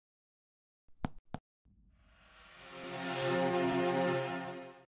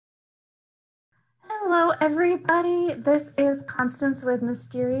everybody. This is Constance with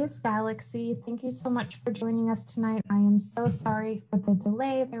Mysterious Galaxy. Thank you so much for joining us tonight. I am so sorry for the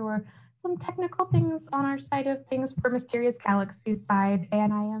delay. There were some technical things on our side of things for Mysterious Galaxy's side,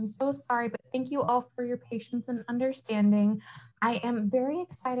 and I am so sorry, but thank you all for your patience and understanding. I am very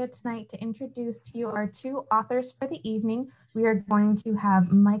excited tonight to introduce to you our two authors for the evening. We are going to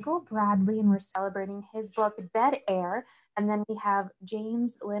have Michael Bradley, and we're celebrating his book, Dead Air. And then we have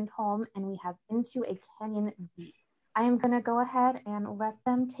James Lindholm, and we have Into a Canyon Deep. I am going to go ahead and let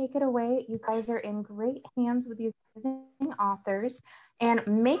them take it away. You guys are in great hands with these amazing authors. And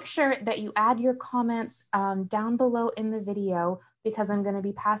make sure that you add your comments down below in the video, because I'm going to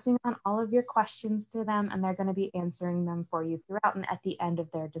be passing on all of your questions to them, and they're going to be answering them for you throughout and at the end of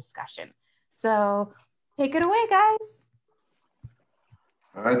their discussion. So take it away, guys.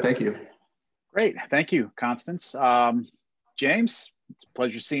 All right, thank you. Great, thank you, Constance. James, it's a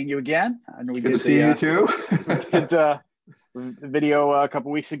pleasure seeing you again. I know we good to see you too. did the video a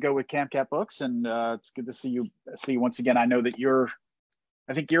couple weeks ago with Camp Cat Books, and it's good to see you once again. I know that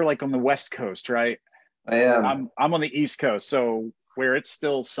I think you're like on the West Coast, right? I am. I'm on the East Coast, so where it's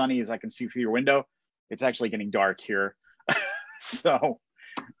still sunny as I can see through your window, it's actually getting dark here. So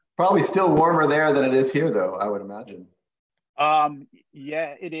probably still warmer there than it is here, though, I would imagine.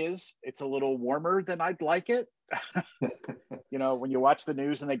 Yeah, it is. It's a little warmer than I'd like it. You know, when you watch the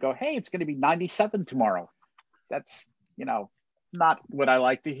news and they go, hey, it's going to be 97 tomorrow. That's, not what I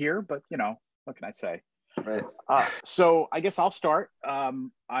like to hear, but, what can I say? Right. So I guess I'll start.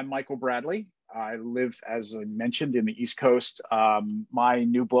 I'm Michael Bradley. I live, as I mentioned, in the East Coast. My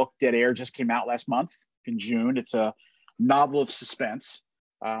new book, Dead Air, just came out last month in June. It's a novel of suspense.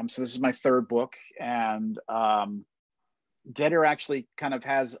 So this is my third book. And Dead Air actually kind of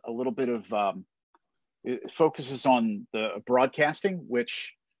has a little bit of, it focuses on the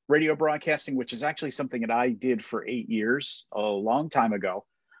radio broadcasting, which is actually something that I did for 8 years, a long time ago,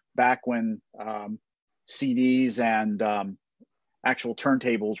 back when CDs and actual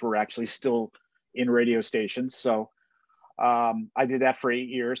turntables were actually still in radio stations. So I did that for 8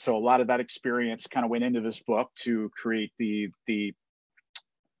 years. So a lot of that experience kind of went into this book to create the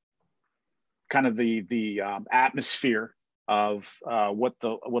kind of the atmosphere of what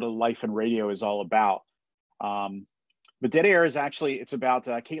a life in radio is all about. But Dead Air is actually, it's about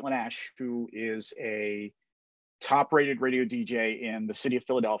Caitlin Ash, who is a top-rated radio DJ in the city of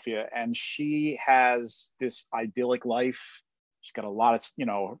Philadelphia, and she has this idyllic life. She's got a lot of,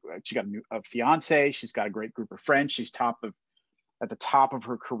 she got a fiance. She's got a great group of friends. She's at the top of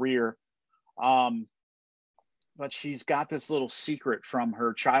her career, but she's got this little secret from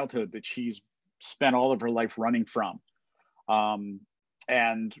her childhood that she's spent all of her life running from.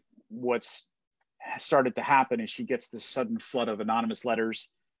 And what's started to happen is she gets this sudden flood of anonymous letters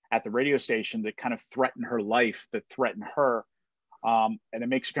at the radio station that kind of threaten her life, that threaten her. And it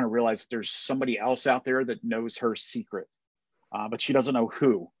makes her kind of realize there's somebody else out there that knows her secret, but she doesn't know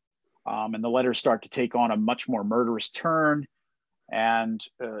who. And the letters start to take on a much more murderous turn. And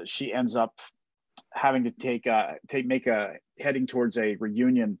she ends up having to heading towards a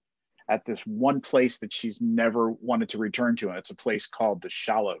reunion at this one place that she's never wanted to return to. And it's a place called the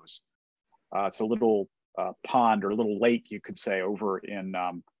Shallows. It's a little pond or a little lake, you could say, over in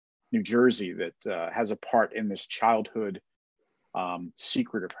New Jersey that has a part in this childhood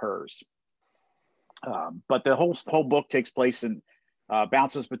secret of hers. But the whole book takes place and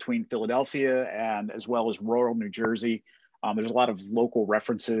bounces between Philadelphia and as well as rural New Jersey. There's a lot of local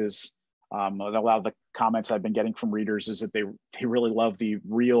references. A lot of the comments I've been getting from readers is that they really love the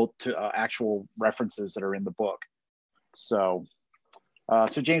real to actual references that are in the book. So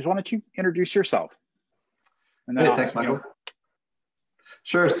James, why don't you introduce yourself? And then thanks, Michael.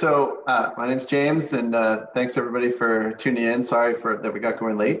 Sure. So my name's James, and thanks everybody for tuning in. Sorry that we got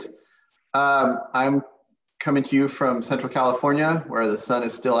going late. I'm coming to you from Central California, where the sun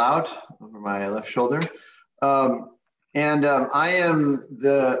is still out over my left shoulder. I am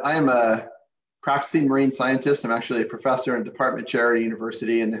a practicing marine scientist. I'm actually a professor and department chair at a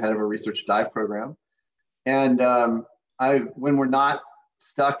university and the head of a research dive program. And when we're not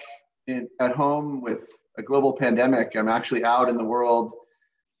stuck at home with a global pandemic, I'm actually out in the world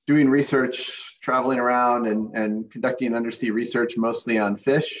doing research, traveling around and conducting undersea research, mostly on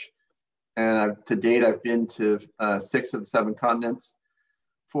fish. And to date, I've been to 6 of the 7 continents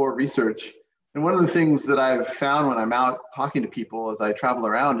for research. And one of the things that I've found when I'm out talking to people as I travel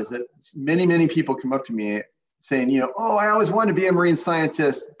around is that many, many people come up to me saying, oh, I always wanted to be a marine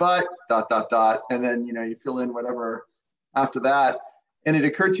scientist, but ... And then, you fill in whatever after that. And it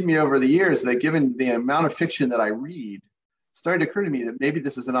occurred to me over the years that given the amount of fiction that I read, started to occur to me that maybe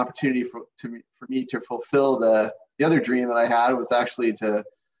this is an opportunity for me to fulfill the other dream that I had, was actually to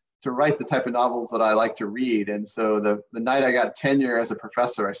write the type of novels that I like to read. And so the night I got tenure as a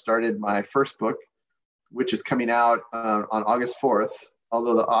professor, I started my first book, which is coming out on August 4th,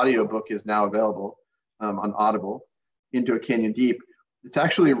 although the audiobook is now available on Audible, Into a Canyon Deep. It's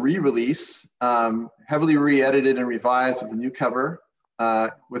actually a re-release, heavily re-edited and revised with a new cover,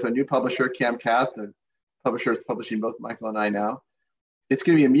 with a new publisher, Cam Cath, the publisher that's publishing both Michael and I now. It's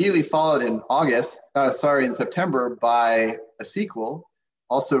going to be immediately followed in in September by a sequel,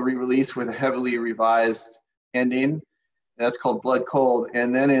 also re-released with a heavily revised ending. That's called Blood Cold.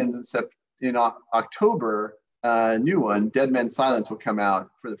 And then in October, a new one, Dead Men's Silence, will come out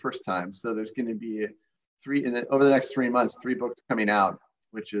for the first time. So there's going to be over the next 3 months, 3 books coming out,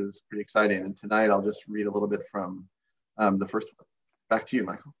 which is pretty exciting. And tonight I'll just read a little bit from the first one. Back to you,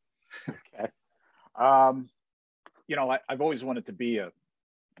 Michael. Okay. I've always wanted to be a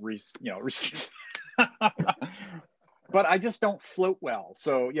but I just don't float well.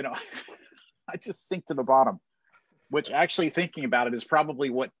 So, I just sink to the bottom, which actually thinking about it is probably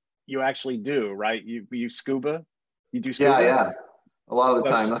what you actually do, right? You scuba, you do scuba? Yeah. A lot of the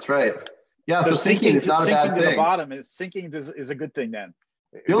time, that's right. Yeah, so sinking is not a bad thing. Sinking to the bottom is a good thing then.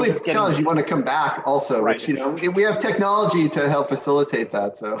 The only challenge, you want to come back also, right, which, we have technology to help facilitate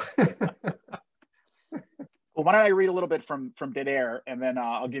that, so. Well, why don't I read a little bit from Dead Air, and then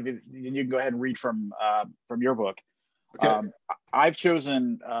I'll give you, and you can go ahead and read from your book. Okay. I've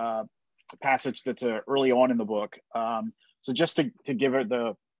chosen a passage that's early on in the book. So just to give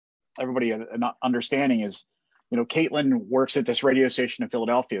everybody an understanding is, Caitlin works at this radio station in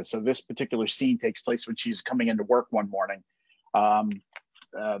Philadelphia. So this particular scene takes place when she's coming into work one morning.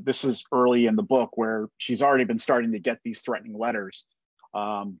 This is early in the book where she's already been starting to get these threatening letters.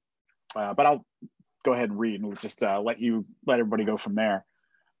 But I'll go ahead and read, and we'll just let everybody go from there.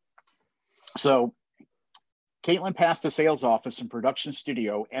 So Caitlin passed the sales office and production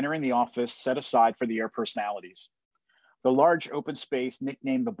studio, entering the office set aside for the air personalities. The large open space,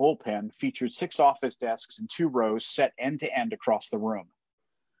 nicknamed the bullpen, featured 6 office desks in 2 rows set end to end across the room.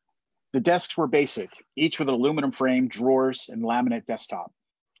 The desks were basic, each with an aluminum frame, drawers, and laminate desktop.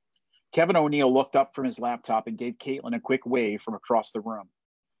 Kevin O'Neill looked up from his laptop and gave Caitlin a quick wave from across the room.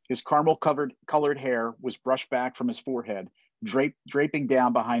 His caramel-colored hair was brushed back from his forehead, draping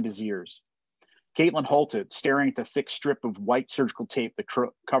down behind his ears. Caitlin halted, staring at the thick strip of white surgical tape that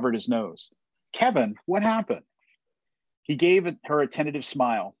covered his nose. "Kevin, what happened?" He gave her a tentative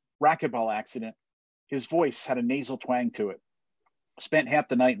smile. "Racquetball accident." His voice had a nasal twang to it. "Spent half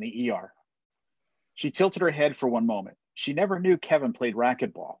the night in the ER." She tilted her head for one moment. She never knew Kevin played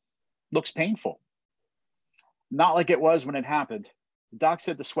racquetball. "Looks painful." "Not like it was when it happened. The doc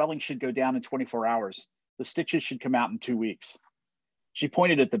said the swelling should go down in 24 hours. The stitches should come out in 2 weeks." She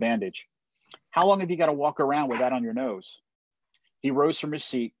pointed at the bandage. "How long have you got to walk around with that on your nose?" He rose from his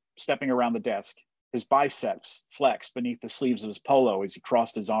seat, stepping around the desk. His biceps flexed beneath the sleeves of his polo as he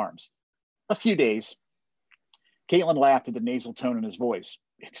crossed his arms. "A few days." Caitlin laughed at the nasal tone in his voice.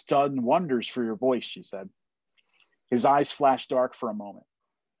 "It's done wonders for your voice," she said. His eyes flashed dark for a moment.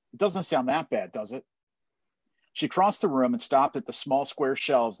 "It doesn't sound that bad, does it?" She crossed the room and stopped at the small square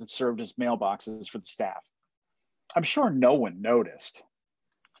shelves that served as mailboxes for the staff. "I'm sure no one noticed."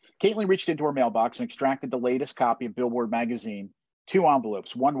 Caitlin reached into her mailbox and extracted the latest copy of Billboard magazine, 2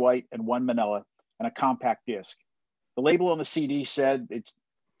 envelopes, one white and one manila, and a compact disc. The label on the CD said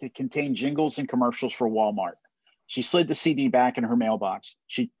it contained jingles and commercials for Walmart. She slid the CD back in her mailbox.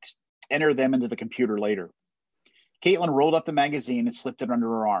 She'd enter them into the computer later. Caitlin rolled up the magazine and slipped it under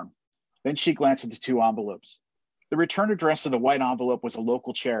her arm. Then she glanced at the 2 envelopes. The return address of the white envelope was a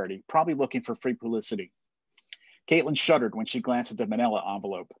local charity, probably looking for free publicity. Caitlin shuddered when she glanced at the manila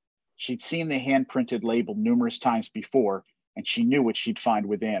envelope. She'd seen the hand-printed label numerous times before, and she knew what she'd find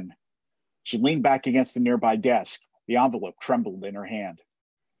within. She leaned back against the nearby desk. The envelope trembled in her hand.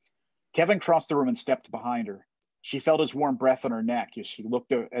 Kevin crossed the room and stepped behind her. She felt his warm breath on her neck as he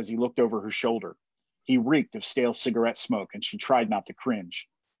looked over her shoulder. He reeked of stale cigarette smoke, and she tried not to cringe.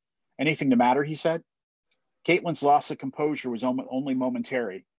 "Anything the matter?" he said. Caitlin's loss of composure was only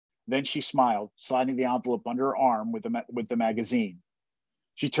momentary. Then she smiled, sliding the envelope under her arm with the magazine.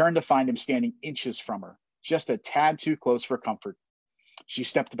 She turned to find him standing inches from her, just a tad too close for comfort. She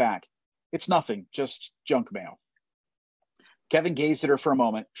stepped back. "It's nothing, just junk mail." Kevin gazed at her for a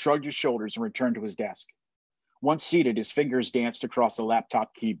moment, shrugged his shoulders, and returned to his desk. Once seated, his fingers danced across the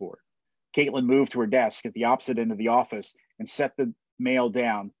laptop keyboard. Caitlin moved to her desk at the opposite end of the office and set the mail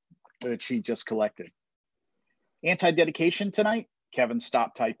down that she just collected. "Anti-dedication tonight?" Kevin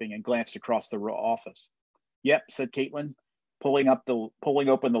stopped typing and glanced across the office. "Yep," said Caitlin. pulling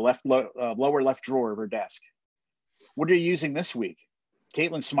open the lower left drawer of her desk. What are you using this week?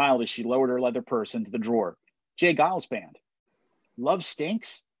 Caitlin smiled as she lowered her leather purse into the drawer. Jay Giles Band. Love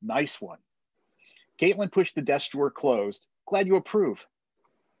Stinks? Nice one. Caitlin pushed the desk drawer closed. Glad you approve.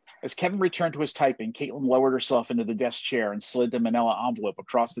 As Kevin returned to his typing, Caitlin lowered herself into the desk chair and slid the manila envelope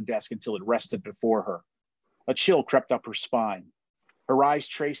across the desk until it rested before her. A chill crept up her spine. Her eyes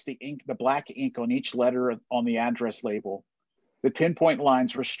traced the black ink on each letter on the address label. The pinpoint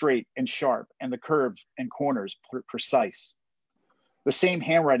lines were straight and sharp, and the curves and corners precise. The same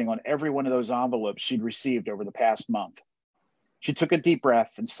handwriting on every one of those envelopes she'd received over the past month. She took a deep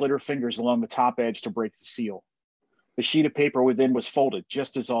breath and slid her fingers along the top edge to break the seal. The sheet of paper within was folded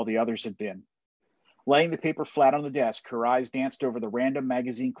just as all the others had been. Laying the paper flat on the desk, her eyes danced over the random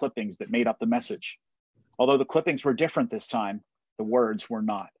magazine clippings that made up the message. Although the clippings were different this time, the words were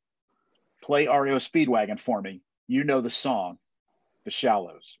not. Play REO Speedwagon for me. You know the song, The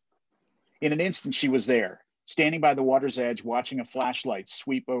Shallows. In an instant, she was there, standing by the water's edge, watching a flashlight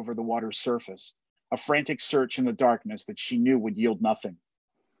sweep over the water's surface, a frantic search in the darkness that she knew would yield nothing.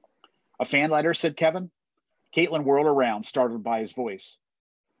 A fan letter, said Kevin. Caitlin whirled around, startled by his voice.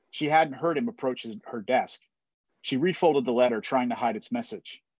 She hadn't heard him approach her desk. She refolded the letter, trying to hide its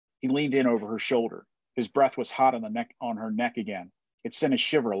message. He leaned in over her shoulder. His breath was hot on her neck again. It sent a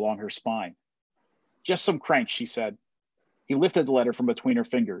shiver along her spine. Just some cranks, she said. He lifted the letter from between her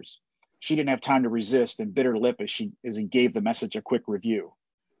fingers. She didn't have time to resist and bit her lip as he gave the message a quick review.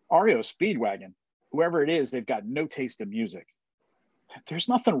 REO Speedwagon. Whoever it is, they've got no taste in music. There's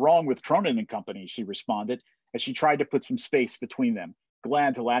nothing wrong with Cronin and Company, she responded as she tried to put some space between them,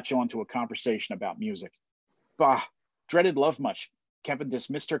 glad to latch on to a conversation about music. Bah, dreaded love much. Kevin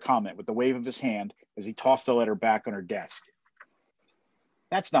dismissed her comment with a wave of his hand as he tossed the letter back on her desk.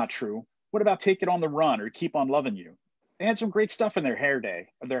 That's not true. What about Take It on the Run or Keep on Loving You? They had some great stuff in their heyday.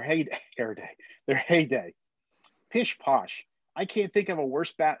 Pish posh. I can't think of a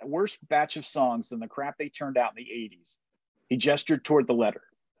worse batch of songs than the crap they turned out in the 80s. He gestured toward the letter.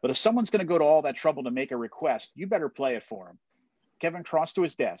 But if someone's going to go to all that trouble to make a request, you better play it for him. Kevin crossed to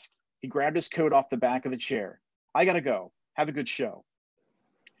his desk. He grabbed his coat off the back of the chair. I gotta go. Have a good show.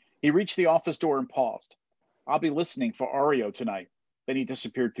 He reached the office door and paused. I'll be listening for REO tonight. Then he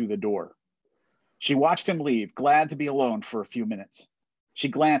disappeared through the door. She watched him leave, glad to be alone for a few minutes. She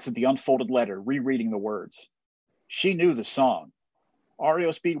glanced at the unfolded letter, rereading the words. She knew the song.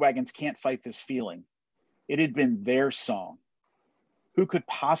 REO Speedwagons can't fight this feeling. It had been their song. Who could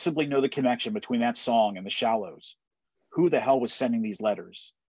possibly know the connection between that song and the Shallows? Who the hell was sending these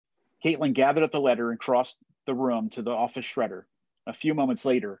letters? Caitlin gathered up the letter and crossed the room to the office shredder. A few moments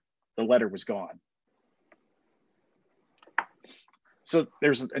later, the letter was gone. So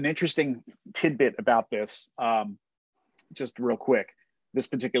there's an interesting tidbit about this, just real quick. This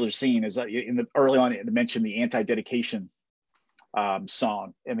particular scene is early on, it mentioned the anti-dedication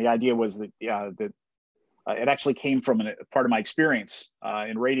song. And the idea was that, it actually came from a part of my experience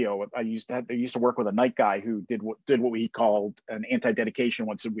in radio. I used to work with a night guy who did what we called an anti-dedication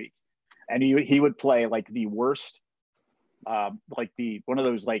once a week. And he would play like the worst, one of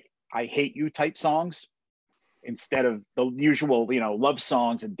those like I hate you type songs instead of the usual, love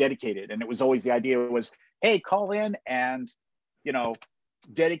songs and dedicated. And it was always the idea was, hey, call in and,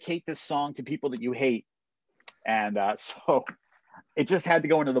 dedicate this song to people that you hate. And so it just had to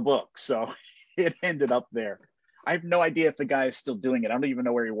go into the book. So it ended up there. I have no idea if the guy is still doing it. I don't even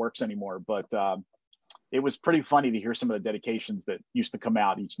know where he works anymore, but it was pretty funny to hear some of the dedications that used to come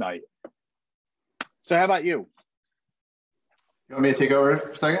out each night. So how about you? You want me to take over for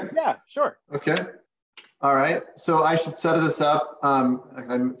a second? Yeah, sure. Okay. All right. So I should set this up. I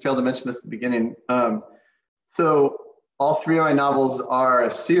failed to mention this at the beginning. So all three of my novels are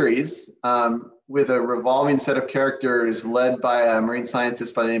a series with a revolving set of characters led by a marine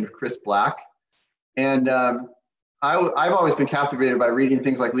scientist by the name of Chris Black. And I've always been captivated by reading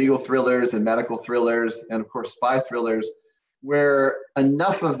things like legal thrillers and medical thrillers, and of course, spy thrillers, where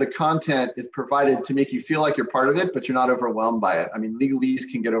enough of the content is provided to make you feel like you're part of it, but you're not overwhelmed by it. I mean, legalese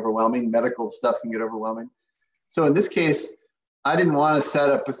can get overwhelming, medical stuff can get overwhelming. So in this case, I didn't want to set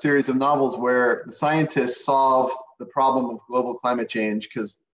up a series of novels where the scientists solve the problem of global climate change,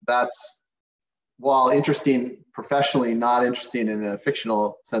 because that's, while interesting professionally, not interesting in a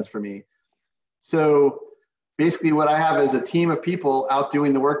fictional sense for me. So basically what I have is a team of people out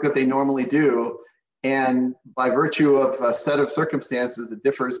doing the work that they normally do. And by virtue of a set of circumstances that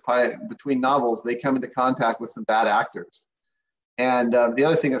differs between novels, they come into contact with some bad actors. And the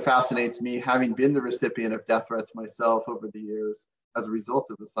other thing that fascinates me, having been the recipient of death threats myself over the years as a result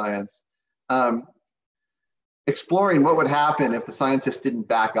of the science, exploring what would happen if the scientists didn't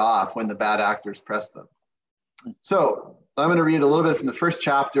back off when the bad actors pressed them. So I'm going to read a little bit from the first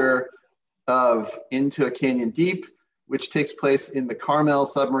chapter of Into a Canyon Deep, which takes place in the Carmel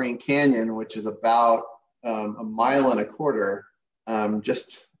Submarine Canyon, which is about a mile and a quarter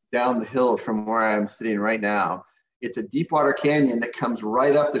just down the hill from where I'm sitting right now. It's a deep water canyon that comes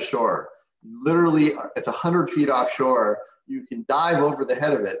right up the shore. Literally, it's 100 feet offshore. You can dive over the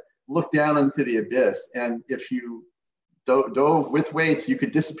head of it, look down into the abyss, and if you dove with weights, you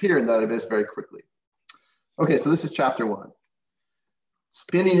could disappear in that abyss very quickly. Okay, so this is chapter 1.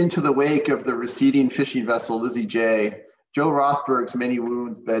 Spinning into the wake of the receding fishing vessel Lizzie J., Joe Rothberg's many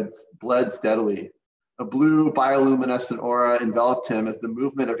wounds bled steadily. A blue bioluminescent aura enveloped him as the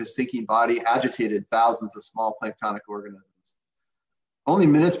movement of his sinking body agitated thousands of small planktonic organisms. Only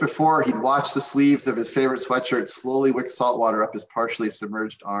minutes before, he'd watched the sleeves of his favorite sweatshirt slowly wick salt water up his partially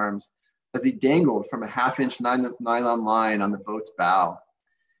submerged arms as he dangled from a half-inch nylon line on the boat's bow.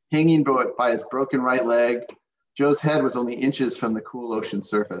 Hanging by his broken right leg, Joe's head was only inches from the cool ocean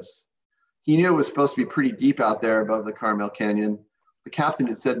surface. He knew it was supposed to be pretty deep out there above the Carmel Canyon. The captain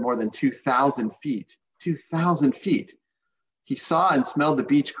had said more than 2,000 feet. 2,000 feet. He saw and smelled the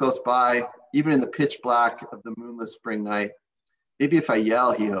beach close by, even in the pitch black of the moonless spring night. Maybe if I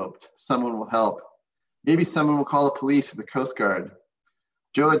yell, he hoped, someone will help. Maybe someone will call the police or the Coast Guard.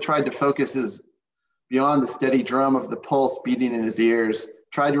 Joe had tried to focus beyond the steady drum of the pulse beating in his ears,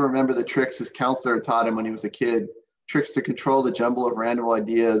 tried to remember the tricks his counselor had taught him when he was a kid, tricks to control the jumble of random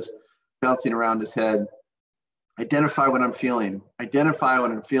ideas bouncing around his head. Identify what I'm feeling. Identify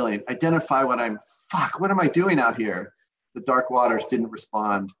what I'm feeling. Identify what am I doing out here? The dark waters didn't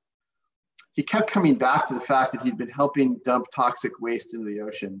respond. He kept coming back to the fact that he'd been helping dump toxic waste into the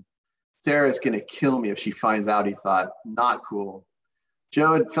ocean. Sarah's going to kill me if she finds out, he thought. Not cool.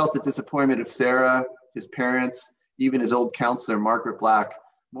 Joe had felt the disappointment of Sarah, his parents, even his old counselor, Margaret Black,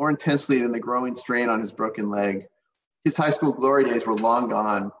 more intensely than the growing strain on his broken leg. His high school glory days were long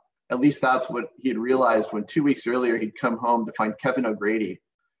gone. At least that's what he had realized when 2 weeks earlier he'd come home to find Kevin O'Grady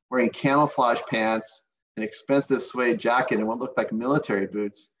wearing camouflage pants, an expensive suede jacket, and what looked like military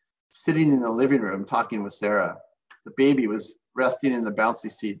boots, sitting in the living room talking with Sarah. The baby was resting in the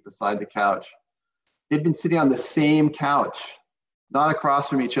bouncy seat beside the couch. They'd been sitting on the same couch, not across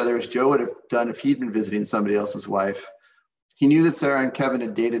from each other as Joe would have done if he'd been visiting somebody else's wife. He knew that Sarah and Kevin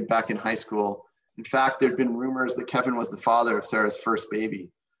had dated back in high school. In fact, there'd been rumors that Kevin was the father of Sarah's first baby,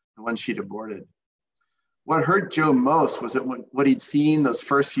 the one she'd aborted. What hurt Joe most was that what he'd seen those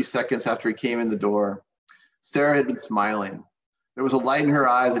first few seconds after he came in the door. Sarah had been smiling. There was a light in her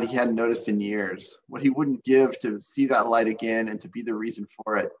eyes that he hadn't noticed in years, what he wouldn't give to see that light again and to be the reason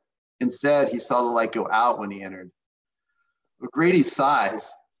for it. Instead, he saw the light go out when he entered. O'Grady's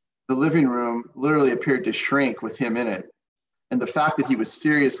size, the living room literally appeared to shrink with him in it. And the fact that he was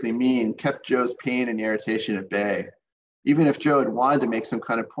seriously mean kept Joe's pain and irritation at bay. Even if Joe had wanted to make some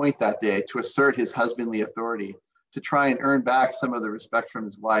kind of point that day to assert his husbandly authority, to try and earn back some of the respect from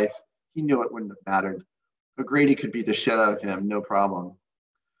his wife, he knew it wouldn't have mattered. O'Grady could beat the shit out of him, no problem.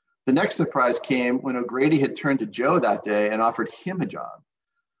 The next surprise came when O'Grady had turned to Joe that day and offered him a job.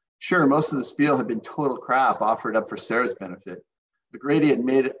 Sure, most of the spiel had been total crap offered up for Sarah's benefit. O'Grady had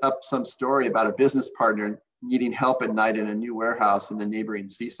made up some story about a business partner needing help at night in a new warehouse in the neighboring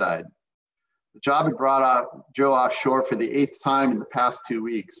seaside. The job had brought Joe offshore for the 8th time in the past 2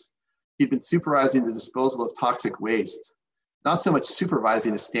 weeks. He'd been supervising the disposal of toxic waste. Not so much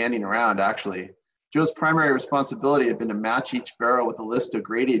supervising as standing around, actually. Joe's primary responsibility had been to match each barrel with a list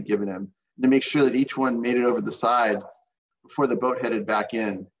O'Grady had given him and to make sure that each one made it over the side before the boat headed back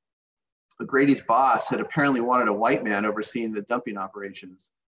in. O'Grady's boss had apparently wanted a white man overseeing the dumping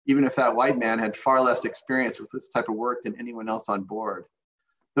operations, even if that white man had far less experience with this type of work than anyone else on board.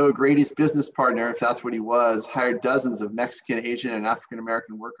 Though O'Grady's business partner, if that's what he was, hired dozens of Mexican, Asian, and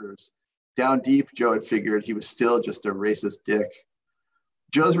African-American workers. Down deep, Joe had figured he was still just a racist dick.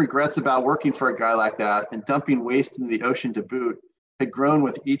 Joe's regrets about working for a guy like that and dumping waste into the ocean to boot had grown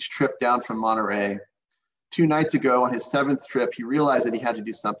with each trip down from Monterey. 2 nights ago, on his 7th trip, he realized that he had to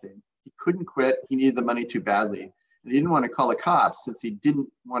do something. He couldn't quit. He needed the money too badly. And he didn't want to call the cops since he didn't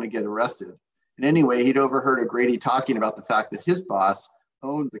want to get arrested. And anyway, he'd overheard O'Grady talking about the fact that his boss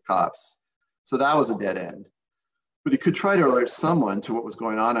owned the cops. So that was a dead end. But he could try to alert someone to what was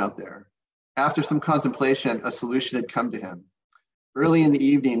going on out there. After some contemplation, a solution had come to him. Earlier in the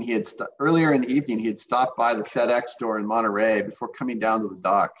evening, he had stopped by the FedEx store in Monterey before coming down to the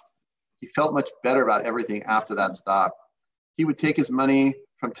dock. He felt much better about everything after that stop. He would take his money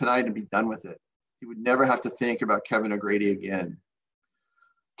from tonight and be done with it. He would never have to think about Kevin O'Grady again.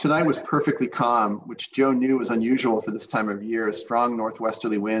 Tonight was perfectly calm, which Joe knew was unusual for this time of year, as strong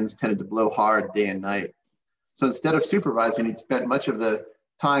northwesterly winds tended to blow hard day and night. So instead of supervising, he'd spent much of the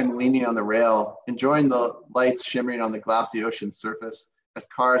time leaning on the rail, enjoying the lights shimmering on the glassy ocean surface as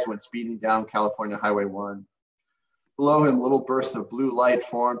cars went speeding down California Highway 1. Below him, little bursts of blue light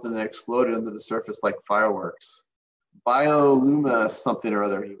formed and then exploded under the surface like fireworks. Bioluma something or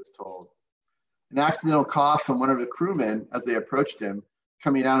other, he was told. An accidental cough from one of the crewmen as they approached him,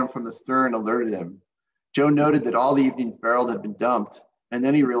 coming at him from the stern, alerted him. Joe noted that all the evening's barrel had been dumped, and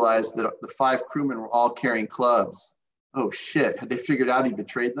then he realized that the 5 crewmen were all carrying clubs. Oh shit, had they figured out he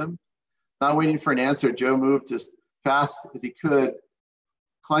betrayed them? Not waiting for an answer, Joe moved as fast as he could,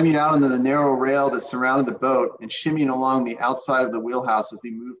 climbing out onto the narrow rail that surrounded the boat and shimmying along the outside of the wheelhouse as he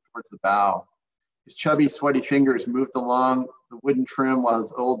moved towards the bow. His chubby, sweaty fingers moved along the wooden trim while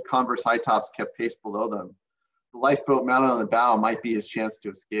his old Converse high tops kept pace below them. The lifeboat mounted on the bow might be his chance to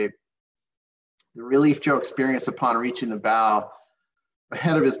escape. The relief Joe experienced upon reaching the bow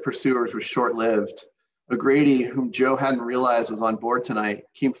ahead of his pursuers was short-lived. O'Grady, whom Joe hadn't realized was on board tonight,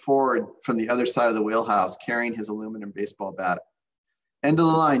 came forward from the other side of the wheelhouse, carrying his aluminum baseball bat. "End of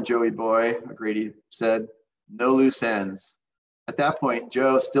the line, Joey boy," O'Grady said. "No loose ends." At that point,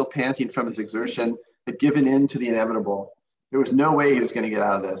 Joe, still panting from his exertion, had given in to the inevitable. There was no way he was going to get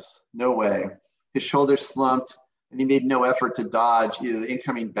out of this. No way. His shoulders slumped, and he made no effort to dodge either the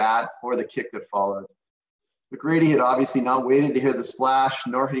incoming bat or the kick that followed. O'Grady had obviously not waited to hear the splash,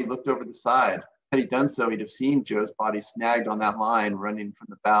 nor had he looked over the side. Had he done so, he'd have seen Joe's body snagged on that line running from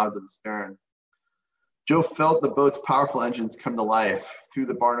the bow to the stern. Joe felt the boat's powerful engines come to life through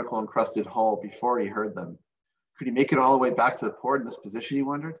the barnacle-encrusted hull before he heard them. Could he make it all the way back to the port in this position, he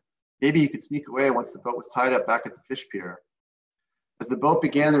wondered? Maybe he could sneak away once the boat was tied up back at the fish pier. As the boat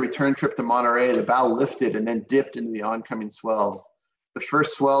began the return trip to Monterey, the bow lifted and then dipped into the oncoming swells. The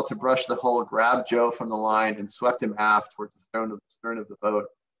first swell to brush the hull grabbed Joe from the line and swept him aft towards the stern of the boat.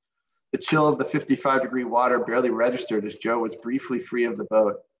 The chill of the 55-degree water barely registered as Joe was briefly free of the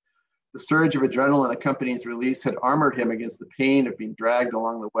boat. The surge of adrenaline accompanying his release had armored him against the pain of being dragged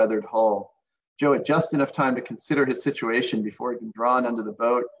along the weathered hull. Joe had just enough time to consider his situation before he'd been drawn under the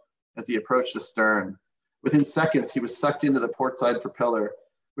boat as he approached the stern. Within seconds, he was sucked into the portside propeller,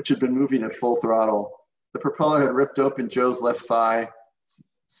 which had been moving at full throttle. The propeller had ripped open Joe's left thigh,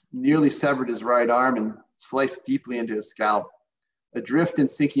 nearly severed his right arm, and sliced deeply into his scalp. Adrift and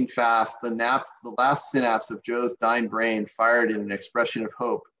sinking fast, the last synapse of Joe's dying brain fired in an expression of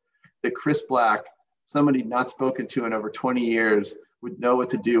hope that Chris Black, somebody he'd not spoken to in over 20 years, would know what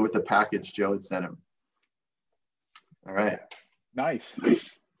to do with the package Joe had sent him. All right. Nice.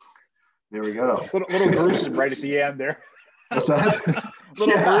 There we go. Little gruesome right at the end there. What's that?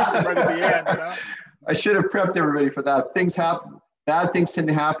 Little gruesome right at the end. You know? I should have prepped everybody for that. Things happen. Bad things tend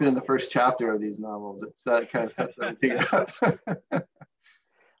to happen in the first chapter of these novels. It kind of sets everything up.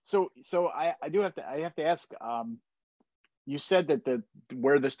 So I have to ask. You said that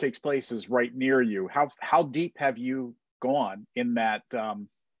where this takes place is right near you. How deep have you gone in that?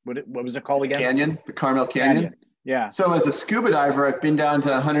 What was it called again? Canyon, the Carmel Canyon. Yeah. So as a scuba diver, I've been down to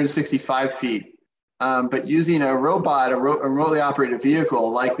 165 feet. But using a robot, a remotely operated vehicle,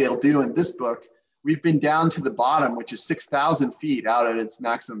 like they'll do in this book, we've been down to the bottom, which is 6,000 feet out at its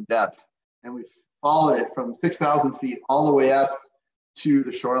maximum depth. And we've followed it from 6,000 feet all the way up to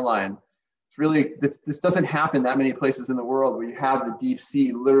the shoreline. It's really, this doesn't happen that many places in the world where you have the deep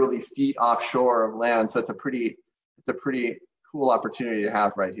sea literally feet offshore of land. So it's a pretty cool opportunity to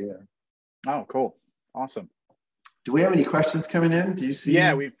have right here. Oh, cool. Awesome. Do we have any questions coming in? Do you see?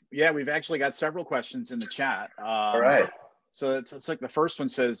 Yeah, we've actually got several questions in the chat. All right. So it's like the first one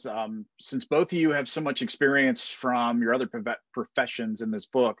says, since both of you have so much experience from your other professions in this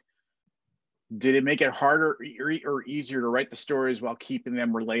book, did it make it harder or easier to write the stories while keeping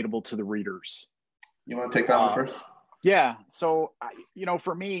them relatable to the readers? You want to take that one first? Yeah. So,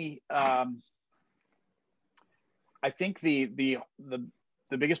 for me, I think the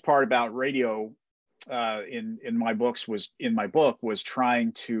biggest part about radio in my book was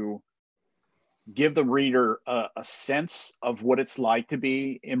trying to give the reader a sense of what it's like to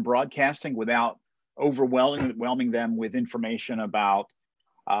be in broadcasting without overwhelming them with information about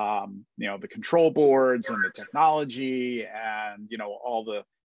the control boards and the technology and all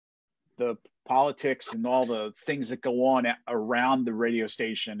the politics and all the things that go on around the radio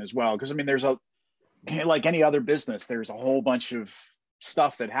station as well. Because there's like any other business, there's a whole bunch of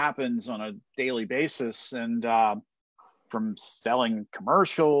stuff that happens on a daily basis, and from selling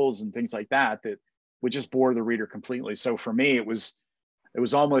commercials and things like that would just bore the reader completely. So for me, it was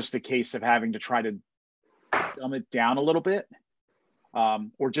almost a case of having to try to dumb it down a little bit.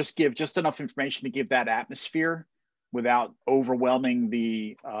 or just give just enough information to give that atmosphere without overwhelming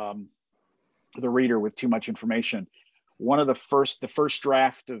the reader with too much information. The first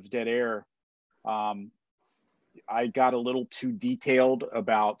draft of Dead Air, I got a little too detailed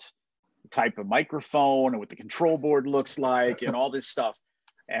about the type of microphone and what the control board looks like and all this stuff.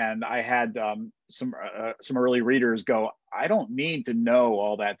 And I had some early readers go, I don't need to know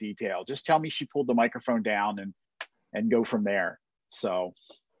all that detail. Just tell me she pulled the microphone down and go from there. So.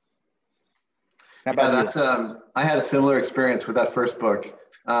 Yeah, that's I had a similar experience with that first book.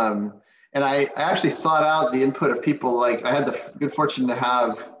 And I actually sought out the input of people. Like, I had the good fortune to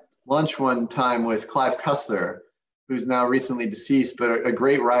have lunch one time with Clive Cussler, who's now recently deceased, but a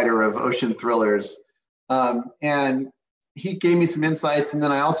great writer of ocean thrillers. And he gave me some insights. And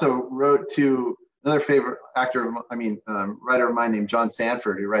then I also wrote to another favorite writer of mine named John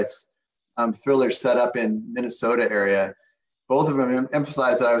Sanford, who writes thrillers set up in Minnesota area. Both of them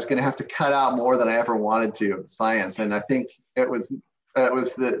emphasized that I was going to have to cut out more than I ever wanted to of the science. And I think I had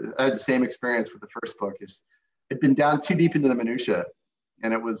the same experience with the first book. It'd been down too deep into the minutia,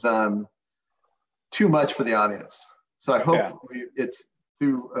 and it was too much for the audience. So I hope it's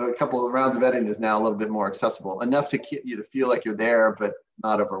through a couple of rounds of editing is now a little bit more accessible, enough to get you to feel like you're there, but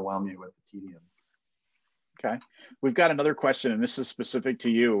not overwhelm you with the tedium. Okay, we've got another question, and this is specific to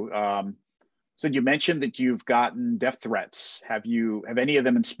you. So you mentioned that you've gotten death threats. Have any of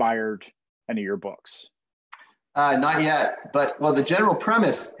them inspired any of your books? Not yet, but the general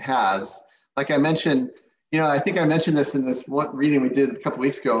premise has. Like I mentioned, I think I mentioned this in this one reading we did a couple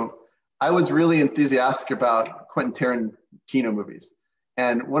weeks ago. I was really enthusiastic about Quentin Tarantino movies.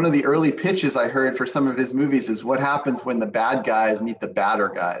 And one of the early pitches I heard for some of his movies is what happens when the bad guys meet the badder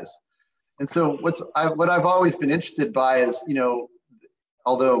guys. And so what I've always been interested by is,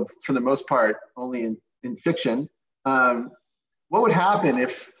 although for the most part only in fiction, what would happen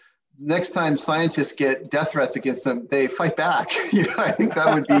if next time scientists get death threats against them, they fight back? I think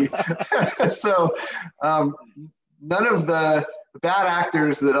that would be so. None of the bad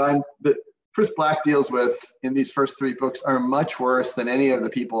actors that Chris Black deals with in these first three books are much worse than any of the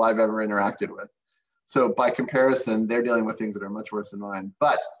people I've ever interacted with. So by comparison, they're dealing with things that are much worse than mine.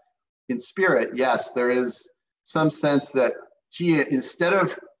 But in spirit, yes, there is some sense that, gee, instead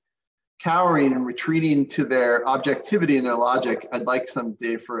of cowering and retreating to their objectivity and their logic, I'd like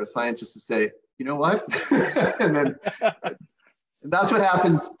someday for a scientist to say, you know what? and that's what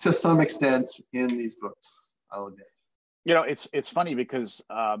happens to some extent in these books, I'll admit. It's funny because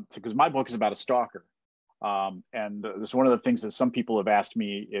my book is about a stalker. And this one of the things that some people have asked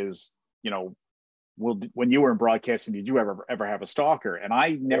me is, when you were in broadcasting, did you ever have a stalker? And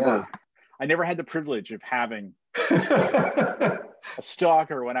I never had the privilege of having a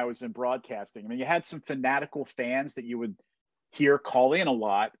stalker when I was in broadcasting. I mean, you had some fanatical fans that you would hear call in a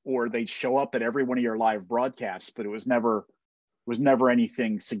lot, or they'd show up at every one of your live broadcasts, but it was never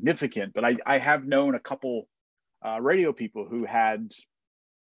anything significant. But I have known a couple radio people who had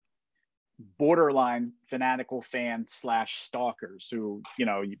borderline fanatical fans / stalkers who,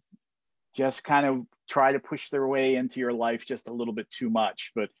 you just kind of try to push their way into your life just a little bit too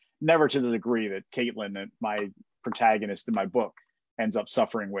much, but never to the degree that Caitlin, my protagonist in my book, ends up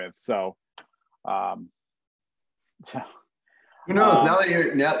suffering with. So, who knows? Now that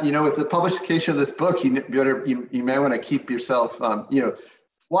you're, with the publication of this book, you may want to keep yourself,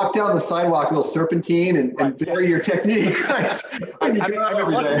 walk down the sidewalk a little serpentine and vary your technique.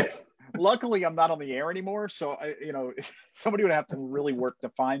 Right? Luckily, I'm not on the air anymore, so somebody would have to really work to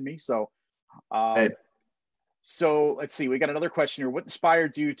find me. So, So let's see. We got another question here. What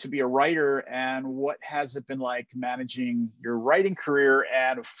inspired you to be a writer, and what has it been like managing your writing career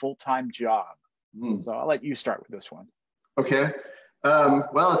and a full-time job? So I'll let you start with this one. Okay.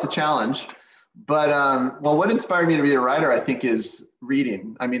 Well, it's a challenge. But what inspired me to be a writer, I think, is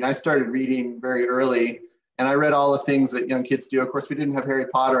reading. I mean, I started reading very early, and I read all the things that young kids do. Of course, we didn't have Harry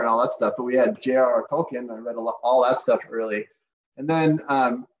Potter and all that stuff, but we had J.R.R. Tolkien. I read all that stuff early. And then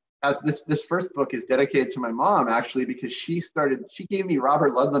as this first book is dedicated to my mom, actually, because she gave me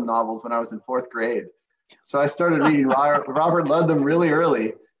Robert Ludlum novels when I was in 4th grade. So I started reading Robert Ludlum really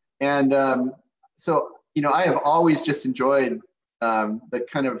early. And so, I have always just enjoyed the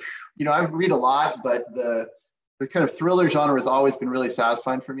kind of, I read a lot, but the kind of thriller genre has always been really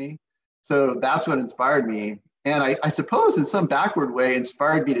satisfying for me. So that's what inspired me. And I suppose in some backward way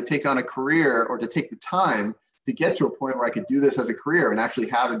inspired me to take on a career, or to take the time to get to a point where I could do this as a career and actually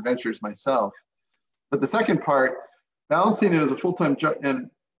have adventures myself. But the second part, balancing it as a full-time job, and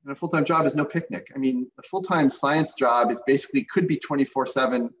a full-time job is no picnic. I mean, a full-time science job could be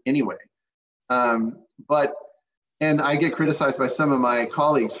 24/7 anyway. But And I get criticized by some of my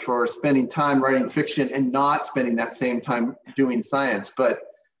colleagues for spending time writing fiction and not spending that same time doing science. But,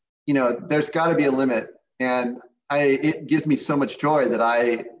 you know, there's got to be a limit. And it gives me so much joy that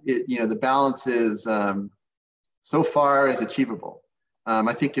the balance is so far is achievable.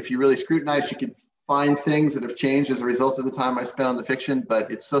 I think if you really scrutinize, you can find things that have changed as a result of the time I spent on the fiction,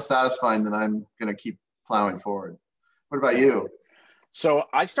 but it's so satisfying that I'm going to keep plowing forward. What about you? So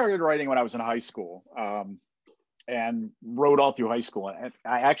I started writing when I was in high school. And wrote all through high school. And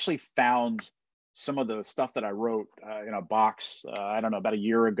I actually found some of the stuff that I wrote in a box, I don't know, about a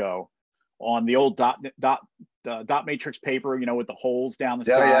year ago on the old dot matrix paper, you know, with the holes down the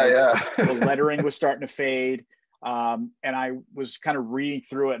sides. Yeah. The lettering was starting to fade. And I was kind of reading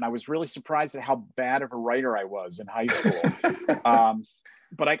through it, and I was really surprised at how bad of a writer I was in high school.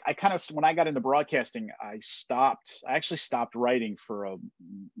 But I kind of, when I got into broadcasting, I actually stopped writing for a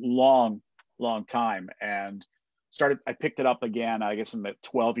long time, and I picked it up again, I guess about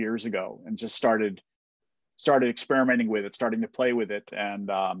 12 years ago, and just started experimenting with it, starting to play with it, and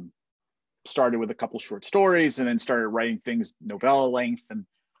started with a couple short stories, and then started writing things novella length, and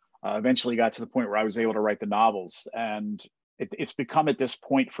eventually got to the point where I was able to write the novels. And it's become at this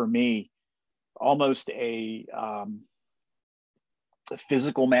point for me almost a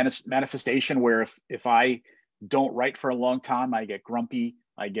physical manifestation, where if I don't write for a long time, I get grumpy,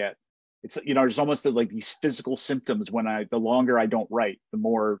 it's, you know, there's almost like these physical symptoms when the longer I don't write, the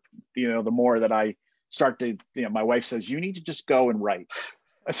more that I start to, you know, my wife says, you need to just go and write.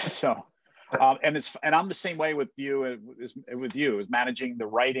 So, and I'm the same way with you, as managing the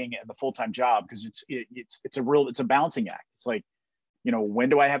writing and the full-time job, because it's a balancing act. It's like, you know, when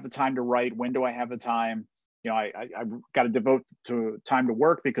do I have the time to write? When do I have the time? You know, I've got to devote to time to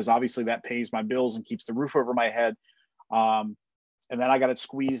work, because obviously that pays my bills and keeps the roof over my head. And then I got to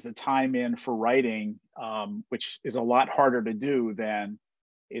squeeze the time in for writing, which is a lot harder to do than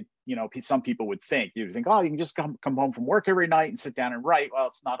it. You know, some people would think. You think, oh, you can just come home from work every night and sit down and write. Well,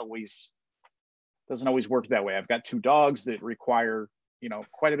 doesn't always work that way. I've got 2 dogs that require, you know,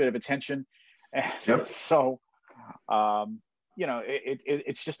 quite a bit of attention. And yep. So, you know,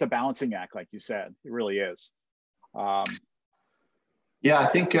 it's just a balancing act, like you said. It really is. Yeah, I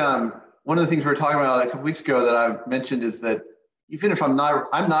think one of the things we were talking about a couple weeks ago that I mentioned is that even if I'm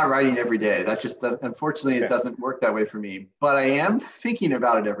not writing every day. That just unfortunately it doesn't work that way for me. But I am thinking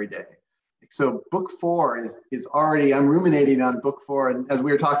about it every day. So book 4 is already, I'm ruminating on book 4, and as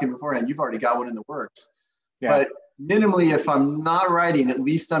we were talking beforehand, you've already got one in the works. Yeah. But minimally, if I'm not writing, at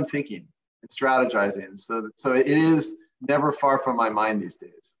least I'm thinking and strategizing. So it is never far from my mind these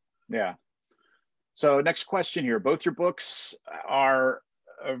days. Yeah. So next question here. Both your books are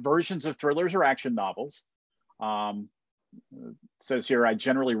versions of thrillers or action novels. It says here, I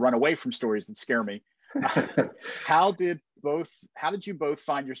generally run away from stories that scare me. How did you both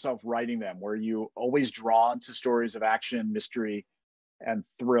find yourself writing them? Were you always drawn to stories of action, mystery, and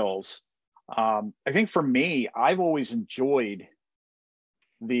thrills? I think for me, I've always enjoyed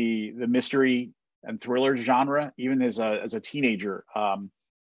the mystery and thriller genre, even as a teenager.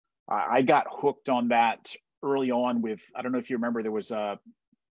 I got hooked on that early on with, I don't know if you remember, there was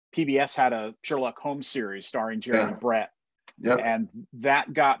PBS had a Sherlock Holmes series starring Jeremy Brett. Yep. And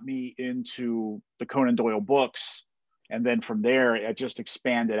that got me into the Conan Doyle books. And then from there, it just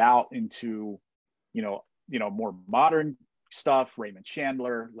expanded out into, you know, more modern stuff, Raymond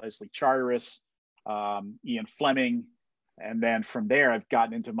Chandler, Leslie Charteris, Ian Fleming. And then from there, I've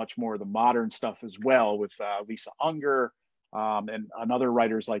gotten into much more of the modern stuff as well with Lisa Unger and other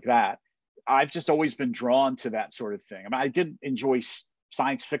writers like that. I've just always been drawn to that sort of thing. I mean, I did enjoy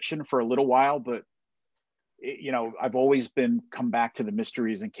science fiction for a little while, but you know, I've always come back to the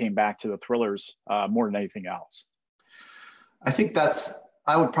mysteries and came back to the thrillers more than anything else. I think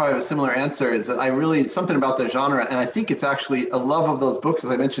I would probably have a similar answer, is that something about the genre, and I think it's actually a love of those books, as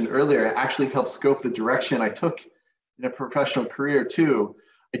I mentioned earlier, actually helped scope the direction I took in a professional career too.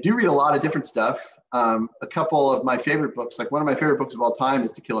 I do read a lot of different stuff. A couple of my favorite books, like one of my favorite books of all time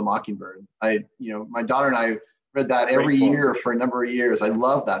is To Kill a Mockingbird. My daughter and I read that every year for a number of years. I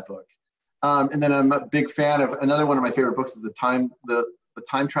love that book. And then I'm a big fan of another one of my favorite books is the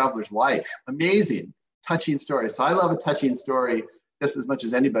Time Traveler's Wife. Amazing, touching story. So I love a touching story just as much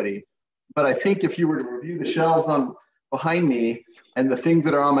as anybody. But I think if you were to review the shelves behind me and the things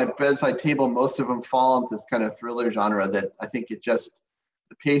that are on my bedside table, most of them fall into this kind of thriller genre that I think the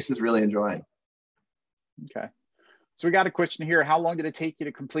pace is really enjoying. Okay. So we got a question here. How long did it take you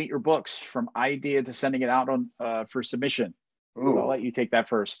to complete your books from idea to sending it out for submission? So I'll let you take that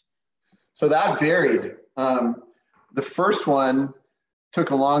first. So that varied. The first one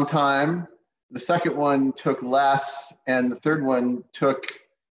took a long time. The second one took less, and the third one took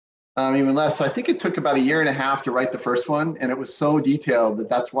even less. So I think it took about 1.5 years to write the first one, and it was so detailed that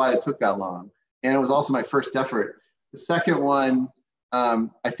that's why it took that long. And it was also my first effort. The second one,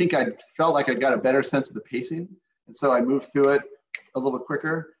 I think I felt like I got a better sense of the pacing, and so I moved through it a little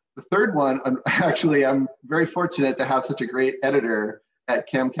quicker. The third one, I'm very fortunate to have such a great editor at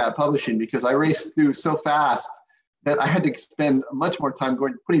CamCat Publishing, because I raced through so fast that I had to spend much more time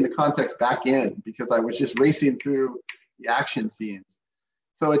putting the context back in, because I was just racing through the action scenes.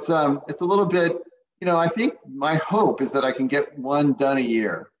 So it's a little bit, I think my hope is that I can get one done a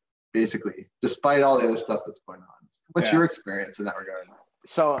year, basically, despite all the other stuff that's going on. What's your experience in that regard?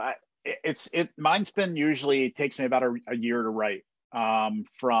 So mine's been usually, it takes me about a year to write,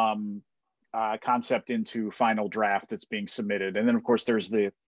 from concept into final draft that's being submitted. And then of course there's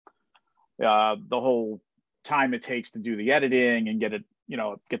the whole time it takes to do the editing and get it,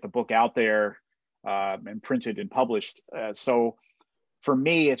 get the book out there, and printed and published. So for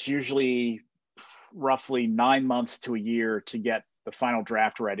me, it's usually roughly 9 months to a year to get the final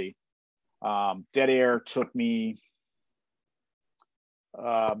draft ready. Dead Air took me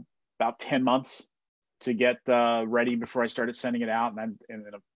about 10 months to get ready before I started sending it out. And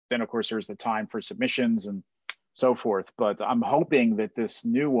then of course there's the time for submissions and so forth. But I'm hoping that this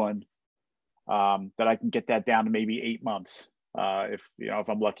new one, that I can get that down to maybe 8 months, if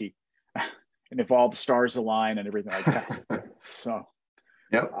I'm lucky, and if all the stars align and everything like that. So,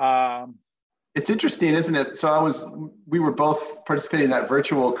 yep. It's interesting, isn't it? So we were both participating in that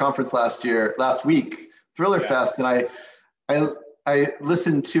virtual conference last week, Thriller Fest, and I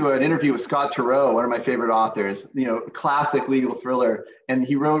listened to an interview with Scott Turow, one of my favorite authors, classic legal thriller, and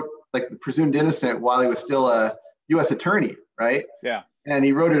he wrote like The Presumed Innocent while he was still a U.S. attorney, right? Yeah. And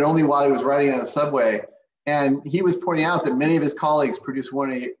he wrote it only while he was riding on a subway. And he was pointing out that many of his colleagues produce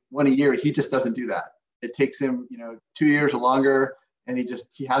one a year. He just doesn't do that. It takes him, 2 years or longer, and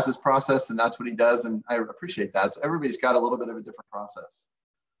he has his process, and that's what he does. And I appreciate that. So everybody's got a little bit of a different process.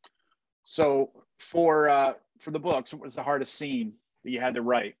 So for the books, what was the hardest scene that you had to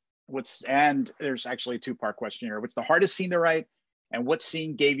write? And there's actually a two-part question here. What's the hardest scene to write, and what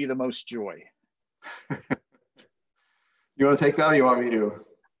scene gave you the most joy? You want to take that, or you want me to?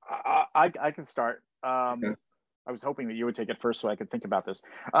 I can start. Okay. I was hoping that you would take it first so I could think about this.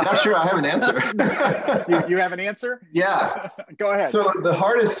 Yeah, sure. I have an answer. You have an answer? Yeah. Go ahead. So the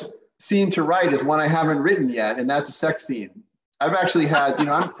hardest scene to write is one I haven't written yet, and that's a sex scene. I've actually had,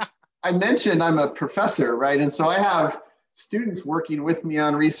 I mentioned I'm a professor, right? And so I have students working with me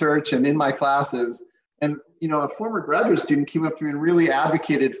on research and in my classes. And, a former graduate student came up to me and really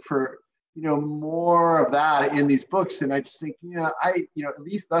advocated for, more of that in these books. And I just think, at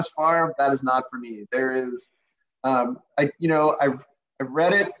least thus far, that is not for me. There is, I've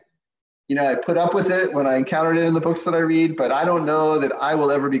read it, I put up with it when I encountered it in the books that I read, but I don't know that I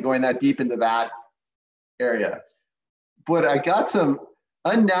will ever be going that deep into that area. But I got some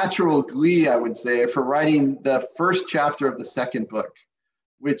unnatural glee, I would say, for writing the first chapter of the second book,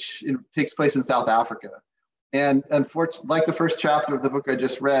 which takes place in South Africa. And unfortunately, like the first chapter of the book I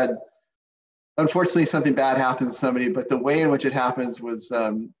just read, unfortunately, something bad happens to somebody, but the way in which it happens was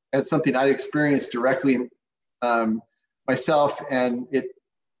as something I experienced directly myself, and it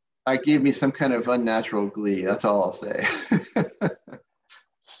gave me some kind of unnatural glee. That's all I'll say.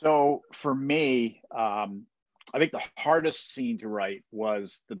 So for me, I think the hardest scene to write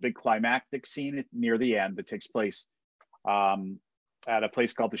was the big climactic scene near the end that takes place at a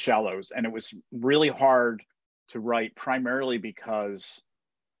place called the Shallows. And it was really hard to write, primarily because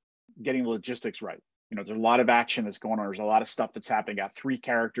getting the logistics right. There's a lot of action that's going on. There's a lot of stuff that's happening. Got 3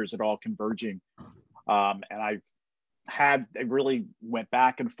 characters that are all converging. And I really went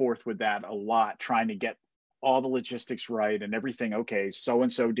back and forth with that a lot, trying to get all the logistics right and everything. Okay,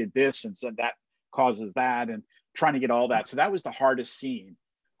 so-and-so did this, and so that causes that, and trying to get all that. So that was the hardest scene.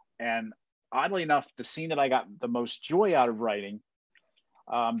 And oddly enough, the scene that I got the most joy out of writing,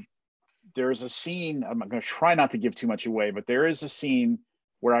 there's a scene, I'm going to try not to give too much away, but there is a scene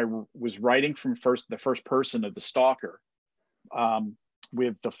where I was writing from the first person of the stalker,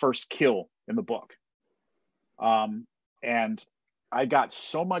 with the first kill in the book. And I got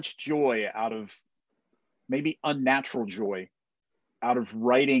so much joy out of, maybe unnatural joy, out of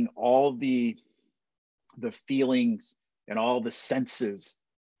writing all the feelings and all the senses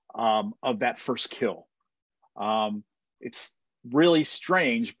of that first kill. It's really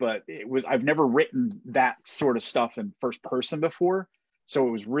strange, but I've never written that sort of stuff in first person before. So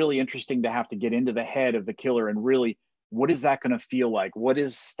it was really interesting to have to get into the head of the killer and really, what is that going to feel like? What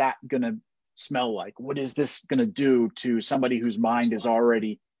is that going to smell like? What is this going to do to somebody whose mind is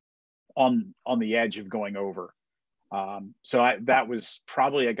already on the edge of going over. So that was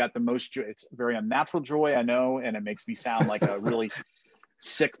probably, I got the most joy. It's very unnatural joy, I know, and it makes me sound like a really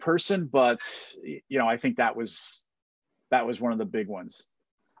sick person, but I think that was one of the big ones.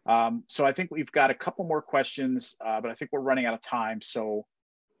 So I think we've got a couple more questions, but I think we're running out of time. So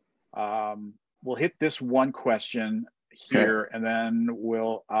we'll hit this one question here, and then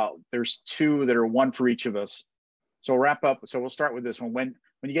there's two that are one for each of us. So we'll wrap up. So we'll start with this one. When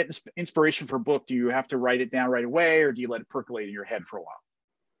you get inspiration for a book, do you have to write it down right away, or do you let it percolate in your head for a while?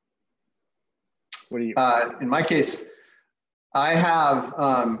 What do you? In my case, I have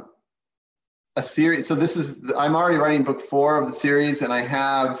a series. So I'm already writing book 4 of the series, and I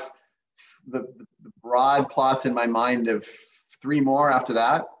have the broad plots in my mind of 3 more after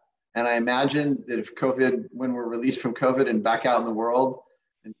that. And I imagine that if when we're released from COVID and back out in the world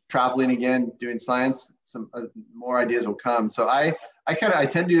and traveling again, doing science, some more ideas will come. So I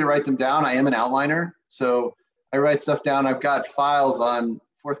tend to write them down. I am an outliner, so I write stuff down. I've got files on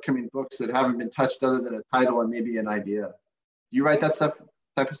forthcoming books that haven't been touched other than a title and maybe an idea. Do you write that type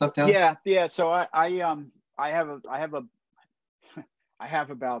of stuff down? Yeah. So I have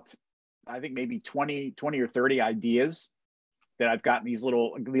about, I think maybe 20 or 30 ideas that I've gotten these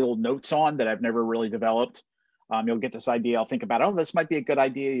little notes on that I've never really developed. You'll get this idea. I'll think about, this might be a good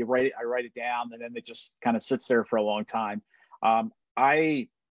idea. I write it down, and then it just kind of sits there for a long time. I'm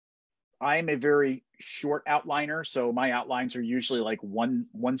a very short outliner, so my outlines are usually like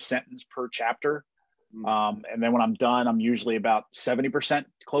one sentence per chapter. And then when I'm done, I'm usually about 70%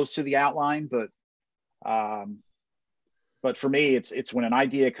 close to the outline. But for me, it's when an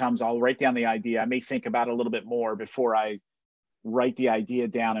idea comes, I'll write down the idea. I may think about it a little bit more before I write the idea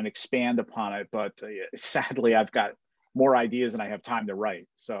down and expand upon it. But sadly, I've got more ideas than I have time to write.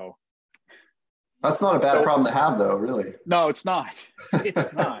 So that's not a bad problem to have, though, really. No, it's not.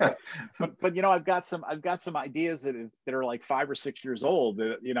 It's not. But I've got some ideas that are like 5 or 6 years old.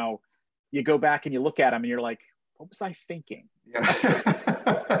 That you go back and you look at them and you're like, what was I thinking? Yeah.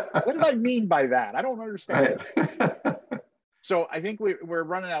 What did I mean by that? I don't understand. Right. So I think we're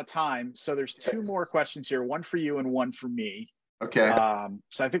running out of time. So there's 2 more questions here, one for you and one for me. Okay.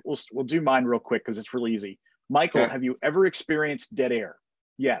 So I think we'll do mine real quick because it's real easy. Michael, Have you ever experienced dead air?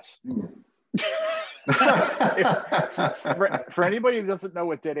 Yes. For anybody who doesn't know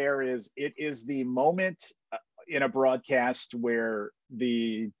what dead air is, it is the moment in a broadcast where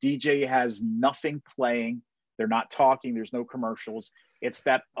the DJ has nothing playing. They're not talking. There's no commercials. It's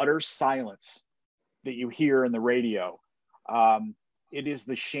that utter silence that you hear in the radio. It is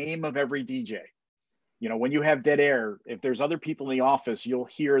the shame of every DJ. When you have dead air, if there's other people in the office, you'll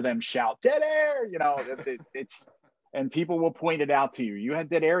hear them shout, dead air, and people will point it out to you. You had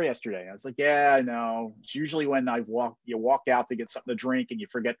dead air yesterday. I was like, yeah, I know. It's usually when you walk out to get something to drink and you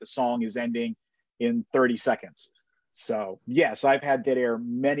forget the song is ending in 30 seconds. So yes, I've had dead air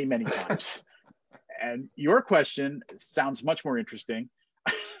many, many times. And your question sounds much more interesting.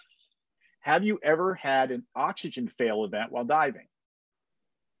 Have you ever had an oxygen fail event while diving?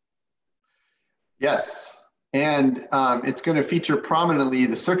 Yes. And it's going to feature prominently,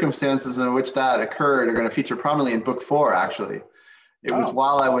 the circumstances in which that occurred are going to feature prominently in book 4, actually. It was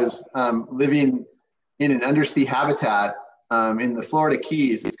while I was living in an undersea habitat in the Florida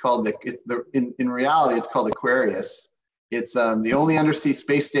Keys. It's called in reality, it's called Aquarius. It's the only undersea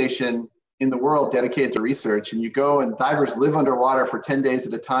space station in the world dedicated to research. And you go and divers live underwater for 10 days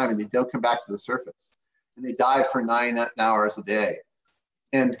at a time, and they don't come back to the surface. And they dive for 9 hours a day.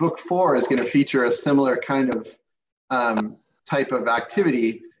 And book 4 is going to feature a similar kind of type of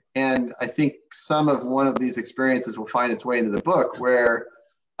activity. And I think one of these experiences will find its way into the book where,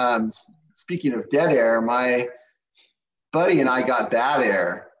 speaking of dead air, my buddy and I got bad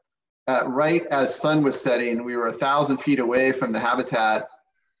air. Right as sun was setting, we were 1,000 feet away from the habitat,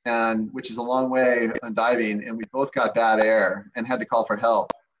 which is a long way on diving, and we both got bad air and had to call for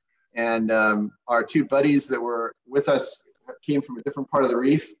help. And our 2 buddies that were with us came from a different part of the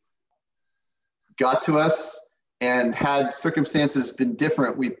reef, got to us, and had circumstances been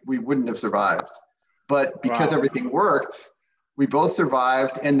different, we wouldn't have survived. But because everything worked, we both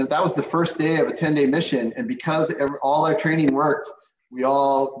survived. And that was the first day of a 10-day mission. And because all our training worked,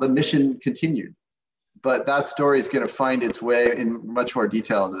 the mission continued. But that story is going to find its way in much more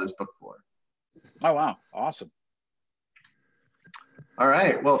detail into this book 4. Oh, wow. Awesome. All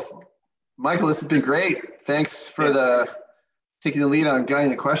right. Well, Michael, this has been great. Thanks for taking the lead on guiding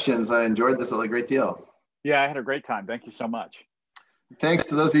the questions. I enjoyed this a great deal. Yeah, I had a great time. Thank you so much. Thanks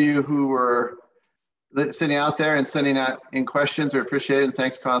to those of you who were sitting out there and sending in questions. We appreciate it. And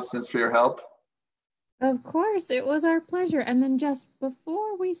thanks, Constance, for your help. Of course, it was our pleasure. And then just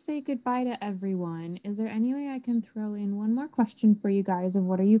before we say goodbye to everyone, is there any way I can throw in one more question for you guys of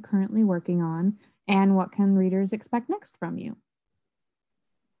what are you currently working on and what can readers expect next from you?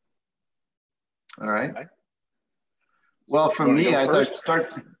 All right. Well, for me, as I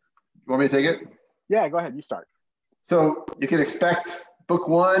start, you want me to take it? Yeah, go ahead. You start. So you can expect book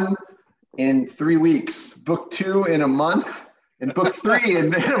 1 in 3 weeks, book 2 in a month, and book 3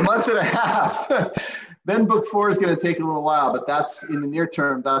 in a month and a half. Then book 4 is going to take a little while, but that's in the near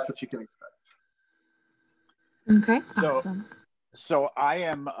term. That's what you can expect. Okay, awesome. So I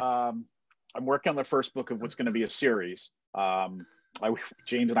am I'm working on the first book of what's going to be a series.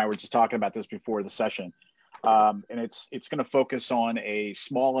 James and I were just talking about this before the session, and it's going to focus on a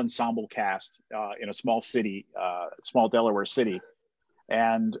small ensemble cast in a small city, small Delaware city.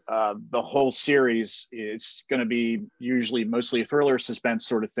 And the whole series is going to be usually mostly a thriller, suspense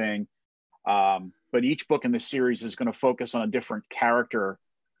sort of thing. But each book in the series is going to focus on a different character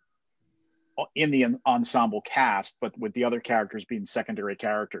in the ensemble cast, but with the other characters being secondary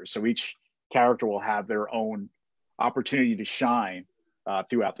characters. So each character will have their own opportunity to shine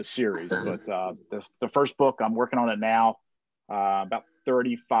throughout the series. Awesome. But the first book, I'm working on it now, about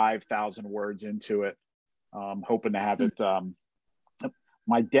 35,000 words into it. I'm hoping to have it.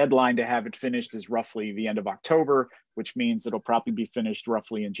 My deadline to have it finished is roughly the end of October, which means it'll probably be finished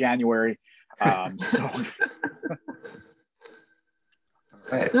roughly in January. Right.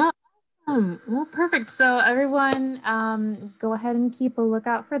 Well, perfect. So everyone, go ahead and keep a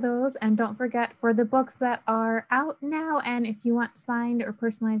lookout for those. And don't forget for the books that are out now. And if you want signed or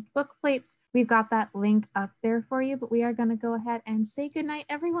personalized book plates, we've got that link up there for you. But we are going to go ahead and say goodnight,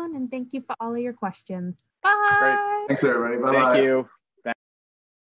 everyone. And thank you for all of your questions. Bye. Great. Thanks, everybody. Bye-bye. Thank you.